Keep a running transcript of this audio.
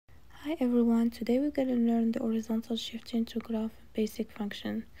Hi everyone, today we're going to learn the horizontal shifting to graph basic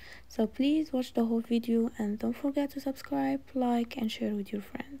function. So please watch the whole video and don't forget to subscribe, like and share with your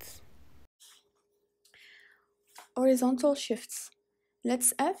friends. Horizontal shifts.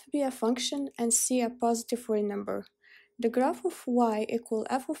 Let's f be a function and c a positive real number. The graph of y equal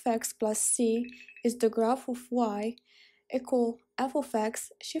f of x plus c is the graph of y equal f of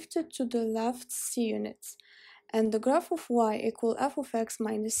x shifted to the left c units. And the graph of y equal f of x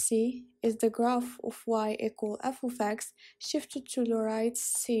minus c is the graph of y equal f of x shifted to the right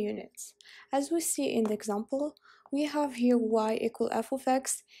c units. As we see in the example, we have here y equal f of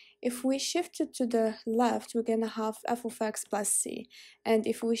x. If we shift it to the left, we're gonna have f of x plus c. And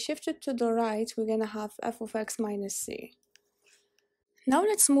if we shift it to the right, we're gonna have f of x minus c. Now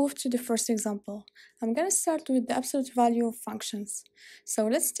let's move to the first example. I'm going to start with the absolute value of functions. So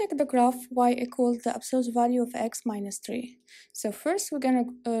let's take the graph y equals the absolute value of x minus 3. So first we're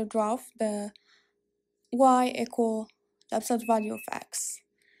going to graph the y equal the absolute value of x.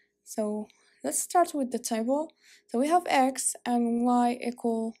 So let's start with the table. So we have x and y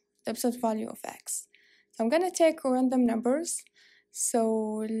equal the absolute value of x. So I'm going to take random numbers.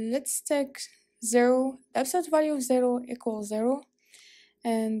 So let's take 0, the absolute value of 0 equals 0.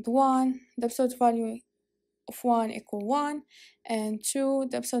 And 1, the absolute value of 1 equal 1, and 2,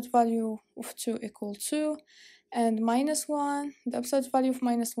 the absolute value of 2 equal 2, and minus 1, the absolute value of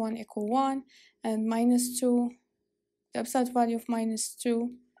minus 1 equal 1, and minus 2, the absolute value of minus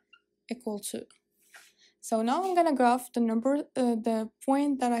 2 equal 2. So now I'm gonna graph the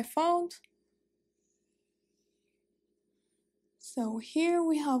point that I found. So here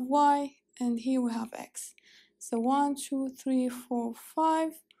we have y, and here we have x. So 1, 2, 3, 4,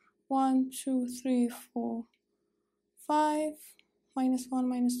 5, 1, 2, 3, 4, 5, minus 1,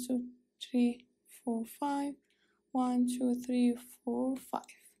 minus 2, 3, 4, 5, 1, 2, 3, 4, 5.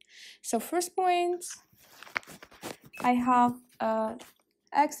 So first point, I have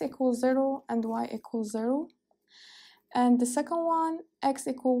x equals 0 and y equals 0. And the second one, x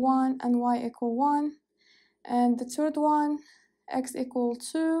equal 1 and y equal 1. And the third one, x equal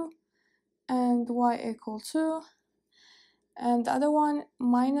 2 and y equal 2. And the other one,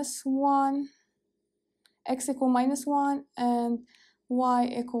 minus 1, x equal minus 1 and y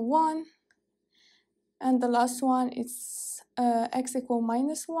equal 1. And the last one is x equal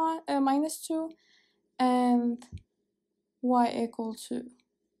minus 2 and y equal 2.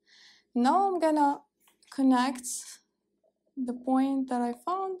 Now I'm gonna connect the point that I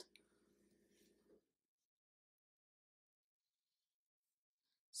found.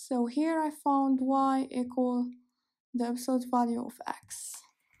 So here I found y equal the absolute value of x.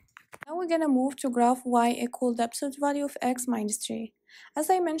 Now we're gonna move to graph y equal the absolute value of x minus 3. As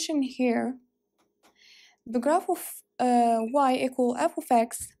I mentioned here, the graph of y equal f of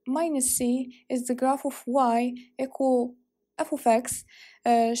x minus c is the graph of y equal f of x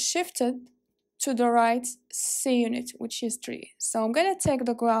shifted to the right c unit, which is 3. So I'm gonna take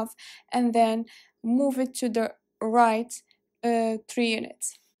the graph and then move it to the right 3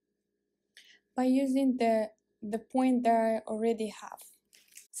 units by using the point that I already have.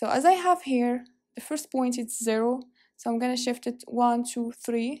 So as I have here, the first point is 0, so I'm gonna shift it 1, 2,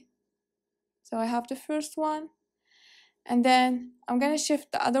 3. So I have the first one, and then I'm gonna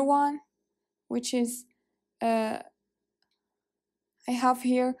shift the other one, which is I have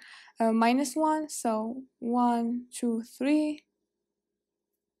here minus 1, so 1, 2, 3,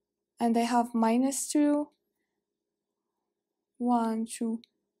 and I have minus 2, 1, 2,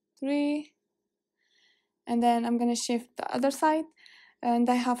 3, and then I'm gonna shift the other side, and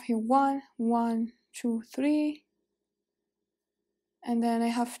I have here 1, 1, 2, 3, and then I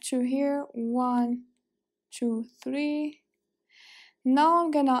have 2 here, 1, 2, 3. Now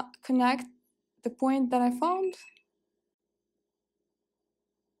I'm gonna connect the point that I found.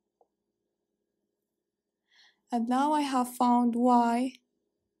 And now I have found y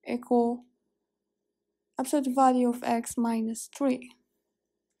equal absolute value of x minus 3.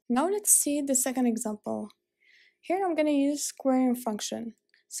 Now let's see the second example. Here I'm gonna use squaring function.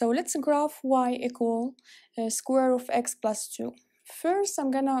 So let's graph y equal square of x plus 2. First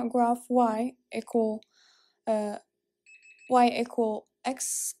I'm gonna graph y equal x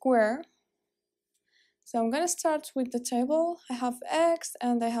square. So I'm gonna start with the table. I have x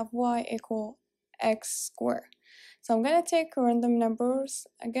and I have y equal x square. So I'm gonna take random numbers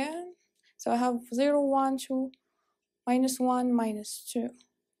again. So I have 0, 1, 2, minus 1, minus 2.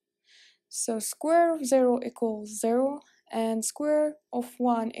 So square of 0 equals 0, and square of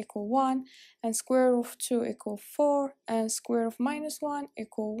 1 equal 1, and square of 2 equal 4, and square of minus 1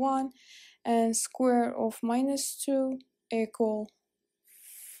 equal 1, and square of minus 2 equal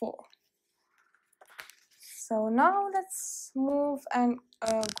 4. So now let's move and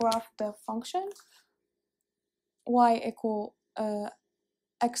graph the function y equal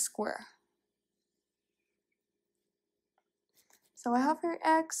x squared. So I have here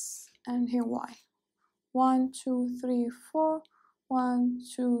x and here y. 1, 2, 3, 4. 1,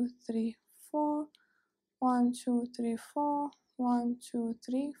 2, 3, 4. 1, 2, 3, 4. 1, 2,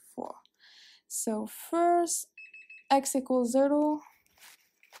 3, 4. So first, x equals 0.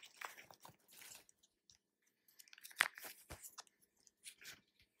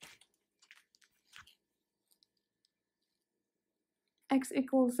 X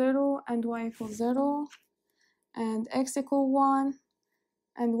equals 0 and y equals 0. And x equal 1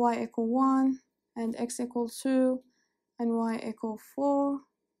 and y equal 1. And x equal 2 and y equal 4.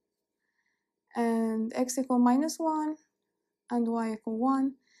 And x equal minus 1 and y equal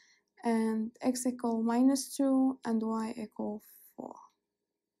 1. And x equal minus 2 and y equal 4.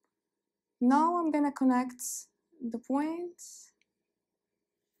 Now I'm gonna connect the points.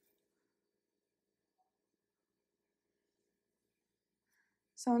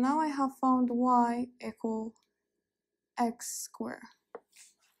 So now I have found y equal x squared.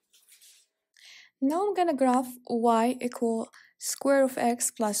 Now I'm gonna graph y equal square of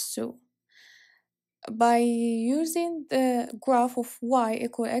x plus 2. By using the graph of y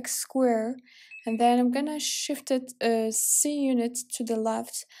equal x squared, and then I'm gonna shift it c unit to the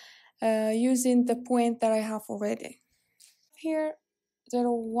left using the point that I have already. Here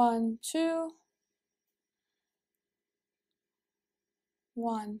 0, 1, 2,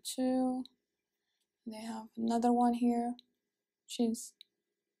 1, 2. They have another one here, which is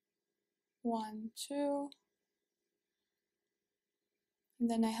 1, 2. And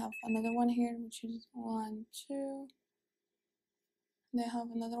then I have another one here, which is 1, 2. They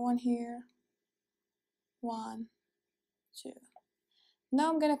have another one here, 1, 2. Now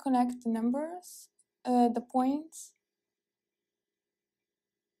I'm gonna connect the numbers, the points.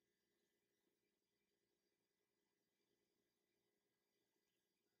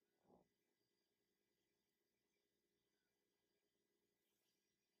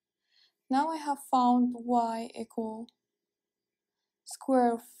 Now I have found y equal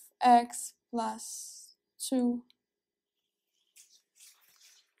square of x plus 2.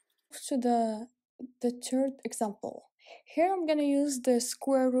 To the third example. Here I'm gonna use the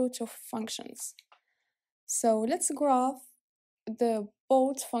square root of functions. So let's graph the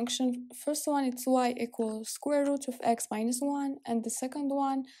both function. First one, it's y equals square root of x minus 1, and the second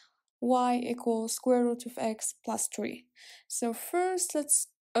one, y equals square root of x plus 3. So first, let's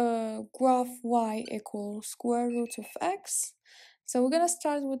graph y equals square root of x. So we're gonna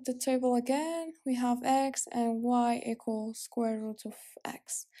start with the table again. We have x and y equals square root of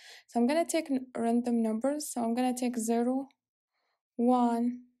x. So I'm gonna take random numbers. So I'm gonna take 0,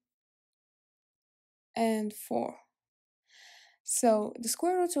 1, and 4. So the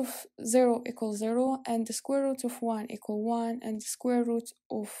square root of 0 equals 0, and the square root of 1 equals 1, and the square root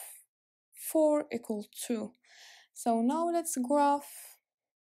of 4 equals 2. So now let's graph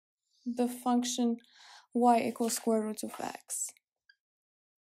the function y equals square root of x.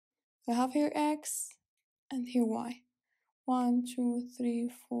 I have here x and here y. 1, 2, 3,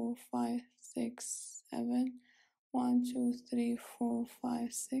 4, 5, 6, 7. 1, 2, 3, 4,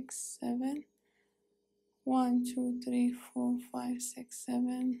 5, 6, 7. 1, 2, 3, 4, 5, 6,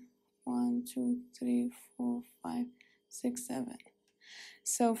 7. 1, 2, 3, 4, 5, 6, 7.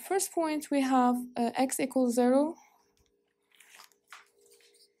 So first point we have x equals 0.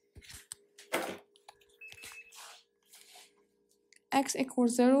 X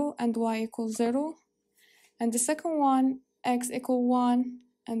equals 0 and y equals 0. And the second one, x equal 1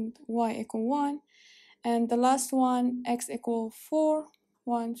 and y equal 1. And the last one, x equal 4.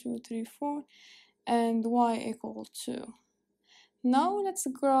 1, 2, 3, 4. And y equal 2. Now let's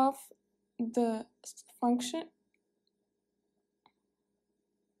graph the function.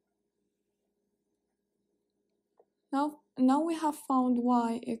 Now we have found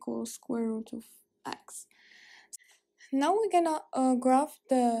y equals square root of x. Now we're gonna graph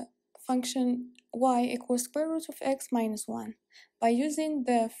the function y equals square root of x minus 1 by using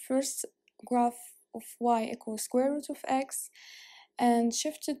the first graph of y equals square root of x and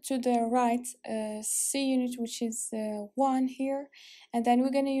shift it to the right c unit, which is 1 here, and then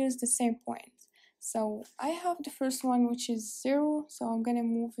we're gonna use the same point. So I have the first one, which is 0, so I'm gonna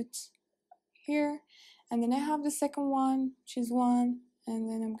move it here, and then I have the second one, which is 1, and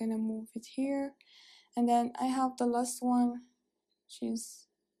then I'm gonna move it here, and then I have the last one, which is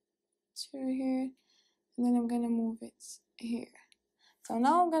 2 here, and then I'm gonna move it here. So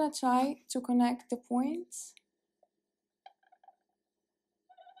now I'm gonna try to connect the points.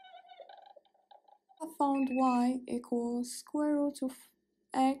 I've found y equals square root of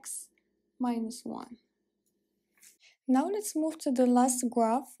x minus 1. Now let's move to the last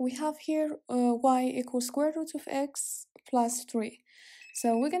graph. We have here y equals square root of x plus 3.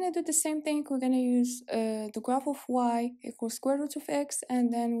 So we're going to do the same thing. We're going to use the graph of y equals square root of x,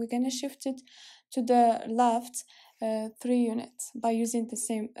 and then we're going to shift it to the left 3 units by using the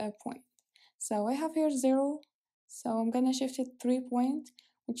same point. So I have here 0, so I'm going to shift it 3 points,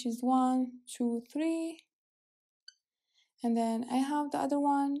 which is 1, 2, 3. And then I have the other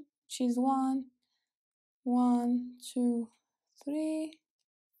one, which is 1, 1, 2, 3.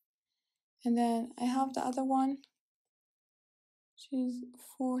 And then I have the other one, which is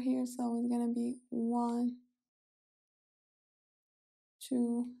 4 here, so it's gonna be 1,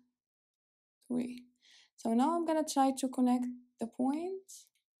 2, 3. So now I'm gonna try to connect the points.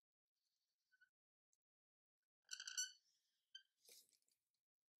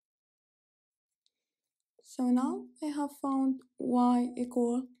 So now I have found y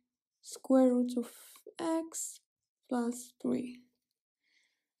equal square root of x plus 3.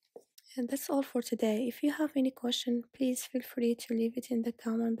 And that's all for today. If you have any question, please feel free to leave it in the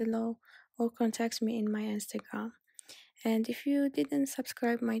comment below or contact me in my Instagram. And if you didn't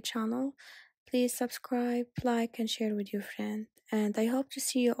subscribe my channel, please subscribe, like, and share with your friend. And I hope to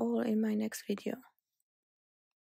see you all in my next video.